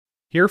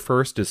Here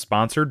First is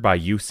sponsored by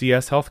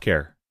UCS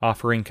Healthcare,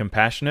 offering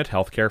compassionate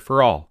healthcare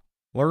for all.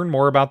 Learn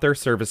more about their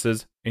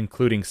services,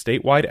 including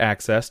statewide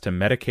access to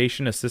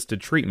medication-assisted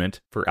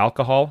treatment for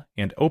alcohol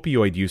and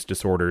opioid use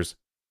disorders,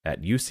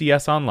 at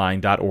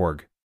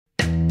ucsonline.org.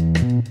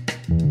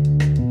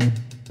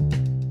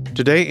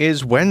 Today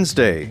is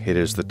Wednesday. It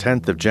is the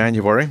 10th of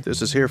January.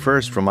 This is Here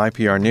First from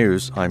IPR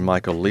News. I'm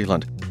Michael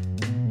Leland.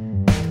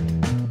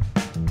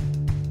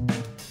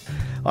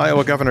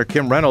 Iowa Governor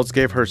Kim Reynolds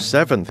gave her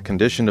 7th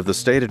Condition of the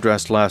State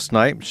address last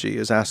night. She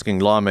is asking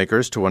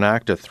lawmakers to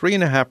enact a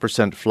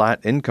 3.5% flat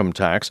income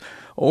tax,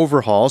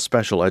 overhaul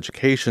special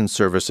education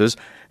services,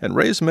 and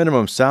raise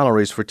minimum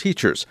salaries for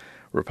teachers.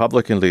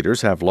 Republican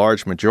leaders have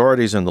large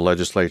majorities in the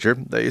legislature.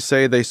 They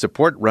say they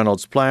support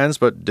Reynolds' plans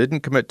but didn't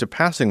commit to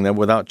passing them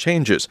without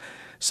changes.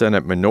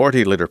 Senate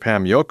Minority Leader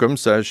Pam Yoakum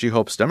says she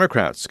hopes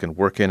Democrats can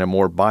work in a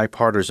more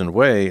bipartisan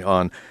way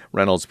on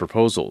Reynolds'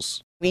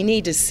 proposals. We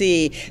need to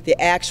see the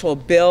actual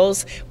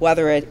bills,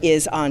 whether it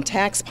is on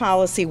tax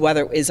policy,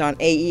 whether it is on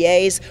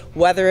AEAs,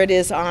 whether it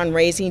is on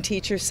raising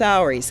teacher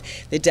salaries.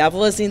 The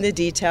devil is in the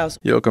details.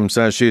 Yoakum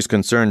says she's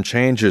concerned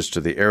changes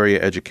to the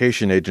area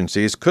education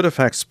agencies could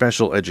affect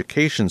special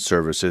education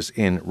services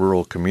in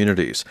rural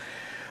communities.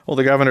 Well,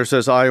 the governor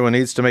says Iowa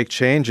needs to make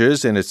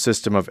changes in its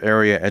system of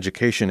area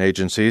education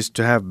agencies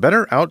to have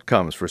better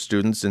outcomes for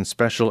students in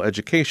special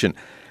education.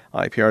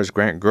 IPR's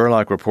Grant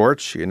Gerlach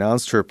reports she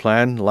announced her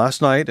plan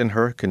last night in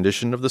her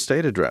Condition of the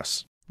State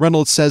address.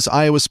 Reynolds says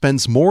Iowa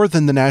spends more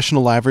than the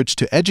national average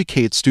to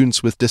educate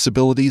students with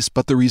disabilities,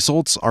 but the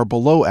results are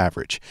below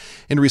average.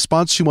 In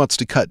response, she wants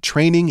to cut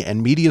training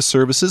and media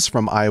services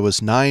from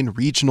Iowa's 9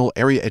 regional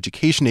area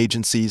education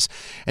agencies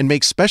and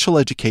make special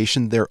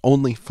education their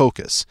only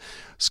focus.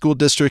 School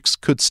districts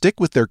could stick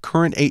with their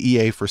current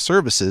AEA for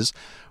services,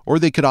 or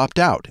they could opt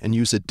out and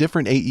use a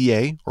different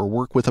AEA or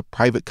work with a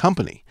private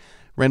company.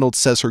 Reynolds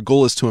says her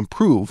goal is to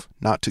improve,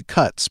 not to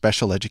cut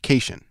special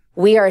education.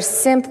 We are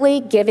simply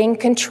giving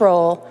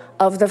control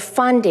of the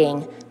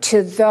funding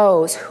to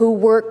those who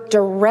work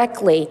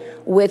directly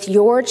with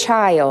your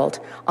child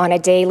on a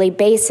daily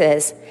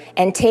basis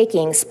and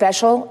taking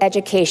special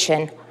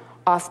education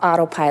off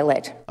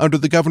autopilot. Under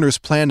the governor's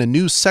plan, a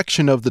new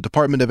section of the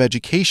Department of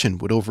Education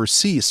would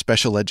oversee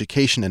special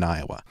education in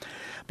Iowa.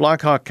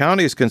 Black Hawk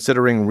County is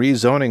considering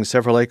rezoning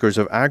several acres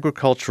of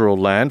agricultural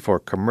land for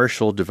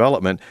commercial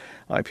development.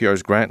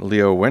 IPR's Grant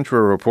Leo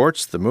Winterer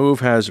reports the move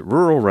has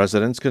rural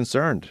residents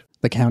concerned.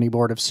 The County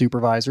Board of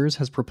Supervisors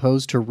has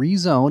proposed to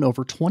rezone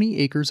over 20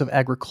 acres of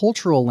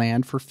agricultural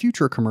land for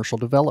future commercial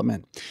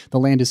development. The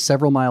land is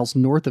several miles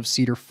north of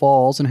Cedar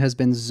Falls and has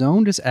been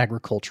zoned as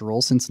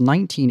agricultural since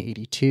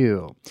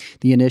 1982.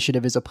 The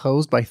initiative is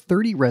opposed by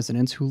 30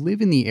 residents who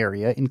live in the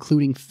area,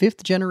 including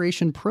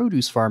fifth-generation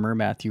produce farmer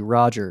Matthew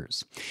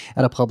Rogers.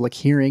 At a public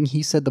hearing,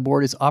 he said the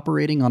board is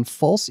operating on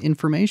false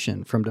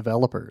information from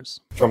developers.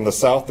 From the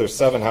south, there's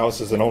 7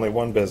 houses and only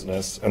 1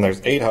 business, and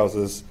there's 8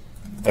 houses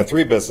and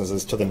 3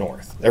 businesses to the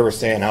north. They were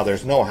saying how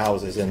there's no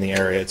houses in the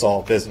area, it's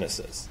all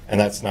businesses. And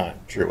that's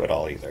not true at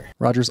all either.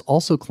 Rogers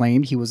also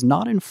claimed he was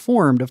not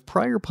informed of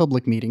prior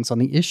public meetings on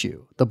the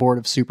issue. The Board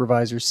of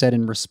Supervisors said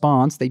in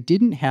response they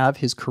didn't have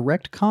his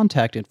correct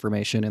contact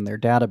information in their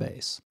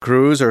database.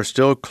 Crews are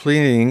still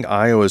cleaning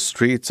Iowa's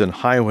streets and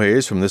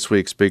highways from this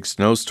week's big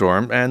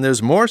snowstorm, and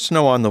there's more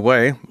snow on the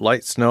way.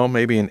 Light snow,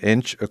 maybe an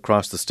inch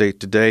across the state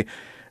today,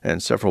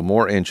 and several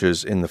more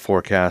inches in the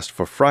forecast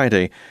for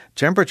Friday.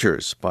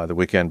 Temperatures by the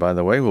weekend, by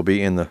the way, will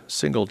be in the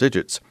single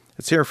digits.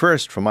 It's Here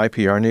First from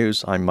IPR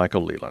News. I'm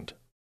Michael Leland.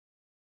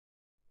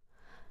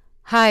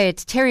 Hi,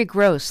 it's Terry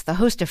Gross, the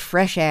host of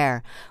Fresh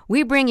Air.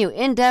 We bring you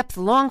in-depth,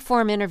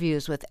 long-form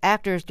interviews with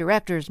actors,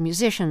 directors,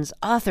 musicians,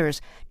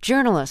 authors,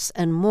 journalists,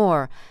 and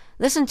more.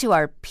 Listen to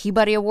our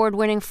Peabody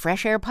Award-winning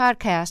Fresh Air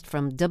podcast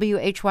from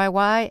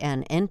WHYY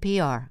and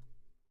NPR.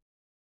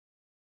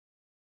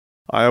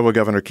 Iowa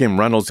Governor Kim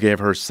Reynolds gave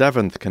her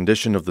 7th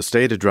Condition of the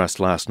State address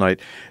last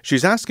night.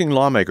 She's asking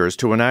lawmakers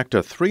to enact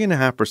a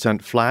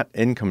 3.5% flat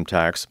income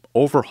tax,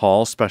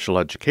 overhaul special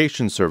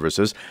education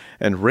services,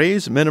 and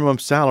raise minimum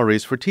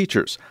salaries for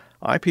teachers.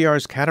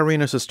 IPR's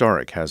Katarina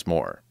Sestaric has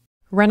more.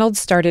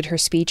 Reynolds started her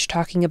speech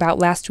talking about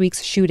last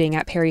week's shooting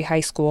at Perry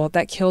High School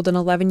that killed an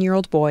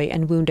 11-year-old boy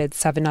and wounded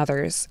 7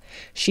 others.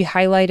 She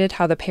highlighted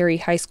how the Perry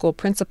High School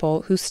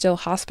principal, who's still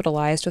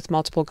hospitalized with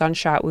multiple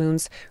gunshot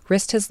wounds,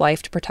 risked his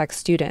life to protect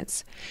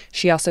students.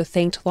 She also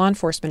thanked law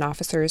enforcement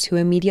officers who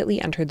immediately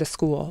entered the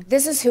school.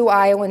 This is who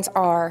Iowans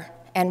are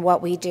and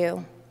what we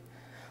do.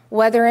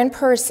 Whether in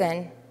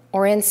person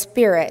or in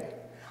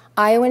spirit,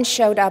 Iowans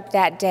showed up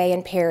that day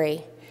in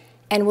Perry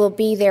and will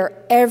be there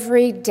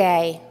every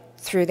day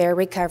through their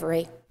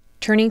recovery.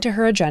 Turning to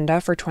her agenda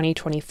for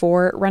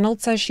 2024,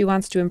 Reynolds says she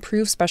wants to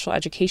improve special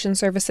education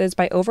services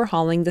by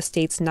overhauling the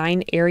state's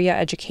 9 area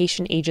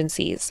education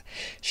agencies.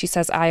 She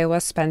says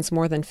Iowa spends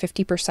more than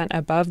 50%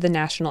 above the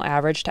national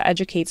average to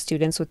educate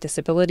students with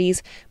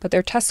disabilities, but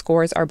their test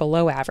scores are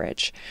below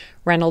average.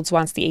 Reynolds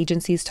wants the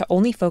agencies to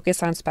only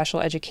focus on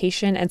special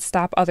education and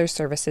stop other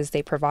services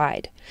they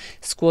provide.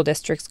 School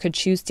districts could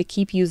choose to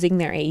keep using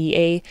their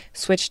AEA,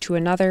 switch to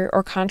another,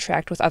 or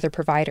contract with other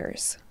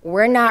providers.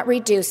 We're not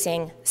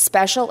reducing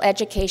special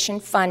education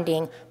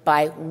funding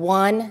by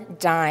one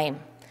dime.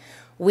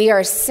 We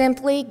are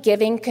simply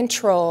giving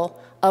control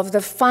of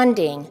the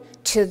funding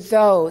to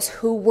those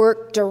who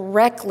work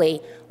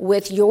directly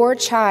with your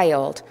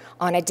child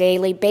on a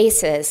daily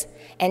basis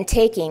and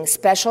taking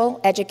special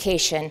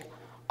education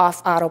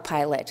off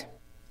autopilot.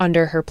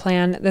 Under her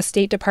plan, the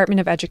State Department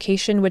of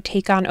Education would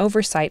take on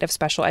oversight of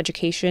special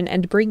education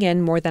and bring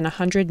in more than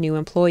 100 new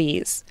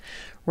employees.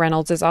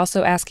 Reynolds is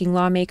also asking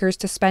lawmakers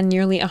to spend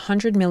nearly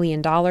 $100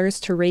 million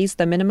to raise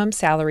the minimum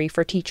salary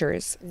for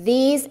teachers.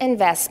 These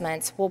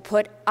investments will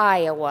put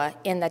Iowa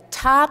in the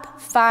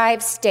top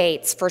 5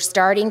 states for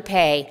starting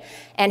pay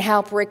and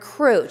help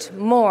recruit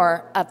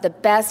more of the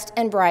best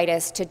and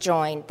brightest to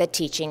join the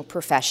teaching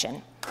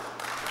profession.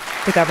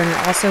 The governor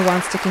also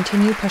wants to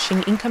continue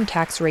pushing income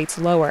tax rates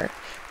lower.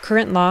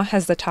 Current law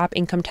has the top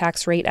income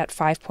tax rate at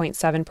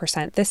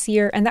 5.7% this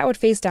year, and that would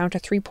phase down to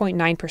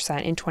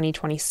 3.9% in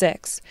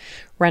 2026.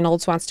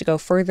 Reynolds wants to go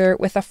further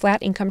with a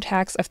flat income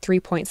tax of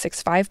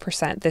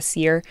 3.65% this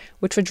year,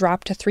 which would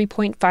drop to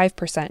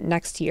 3.5%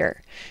 next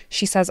year.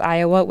 She says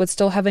Iowa would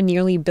still have a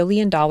nearly $1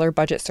 billion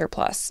budget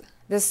surplus.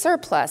 The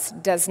surplus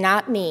does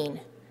not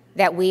mean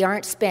that we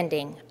aren't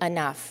spending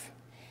enough.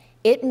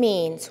 It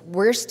means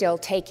we're still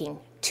taking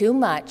too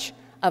much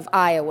of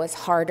Iowa's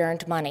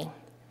hard-earned money.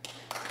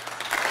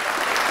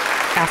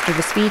 After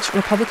the speech,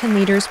 Republican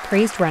leaders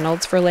praised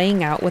Reynolds for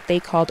laying out what they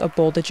called a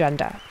bold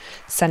agenda.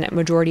 Senate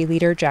Majority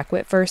Leader Jack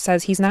Whitver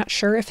says he's not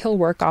sure if he'll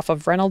work off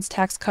of Reynolds'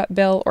 tax cut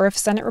bill or if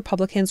Senate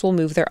Republicans will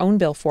move their own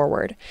bill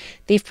forward.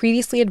 They've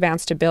previously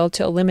advanced a bill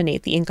to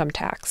eliminate the income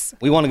tax.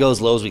 We want to go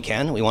as low as we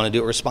can. We want to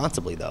do it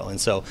responsibly, though. And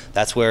so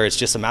that's where it's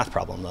just a math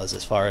problem, though,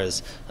 as far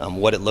as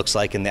what it looks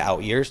like in the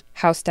out years.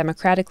 House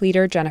Democratic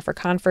Leader Jennifer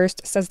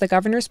Confirst says the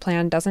governor's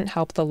plan doesn't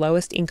help the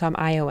lowest income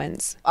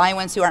Iowans.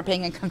 Iowans who aren't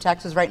paying income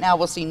taxes right now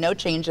will see no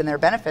change in their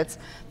benefits.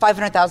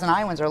 500,000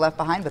 Iowans are left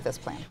behind with this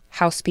plan.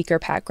 House Speaker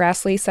Pat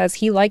Grassley says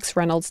he likes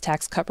Reynolds'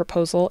 tax cut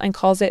proposal and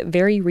calls it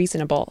very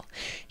reasonable.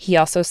 He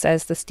also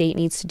says the state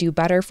needs to do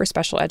better for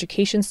special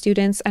education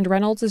students, and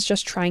Reynolds is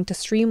just trying to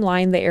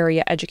streamline the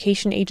area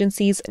education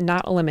agencies,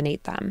 not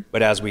eliminate them.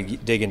 But as we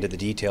dig into the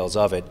details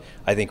of it,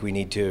 I think we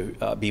need to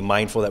be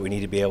mindful that we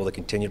need to be able to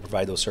continue to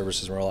provide those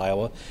services in rural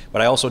Iowa.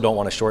 But I also don't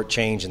want to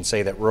shortchange and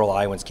say that rural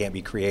Iowans can't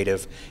be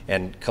creative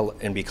and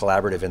be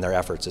collaborative in their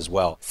efforts as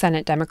well.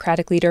 Senate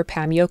Democratic Leader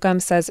Pam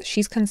Yoakum says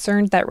she's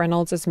concerned that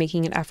Reynolds is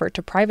making an effort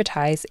to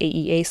privatize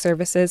AEA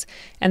services,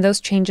 and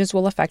those changes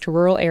will affect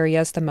rural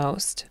areas the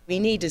most. We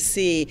need to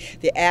see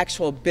the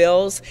actual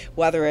bills,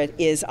 whether it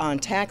is on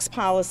tax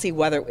policy,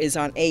 whether it is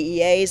on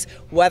AEAs,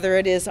 whether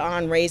it is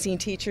on raising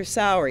teacher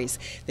salaries.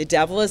 The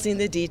devil is in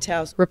the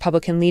details.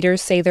 Republican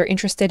leaders say they're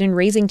interested in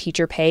raising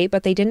teacher pay,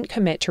 but they didn't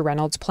commit to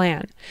Reynolds'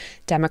 plan.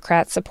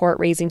 Democrats support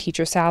raising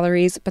teacher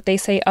salaries, but they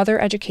say other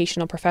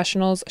educational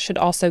professionals should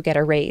also get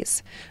a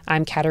raise.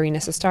 I'm Katerina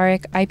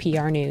Sestarik,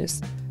 IPR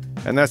News.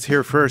 And that's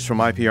Here First from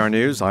IPR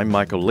News. I'm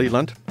Michael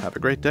Leland. Have a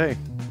great day.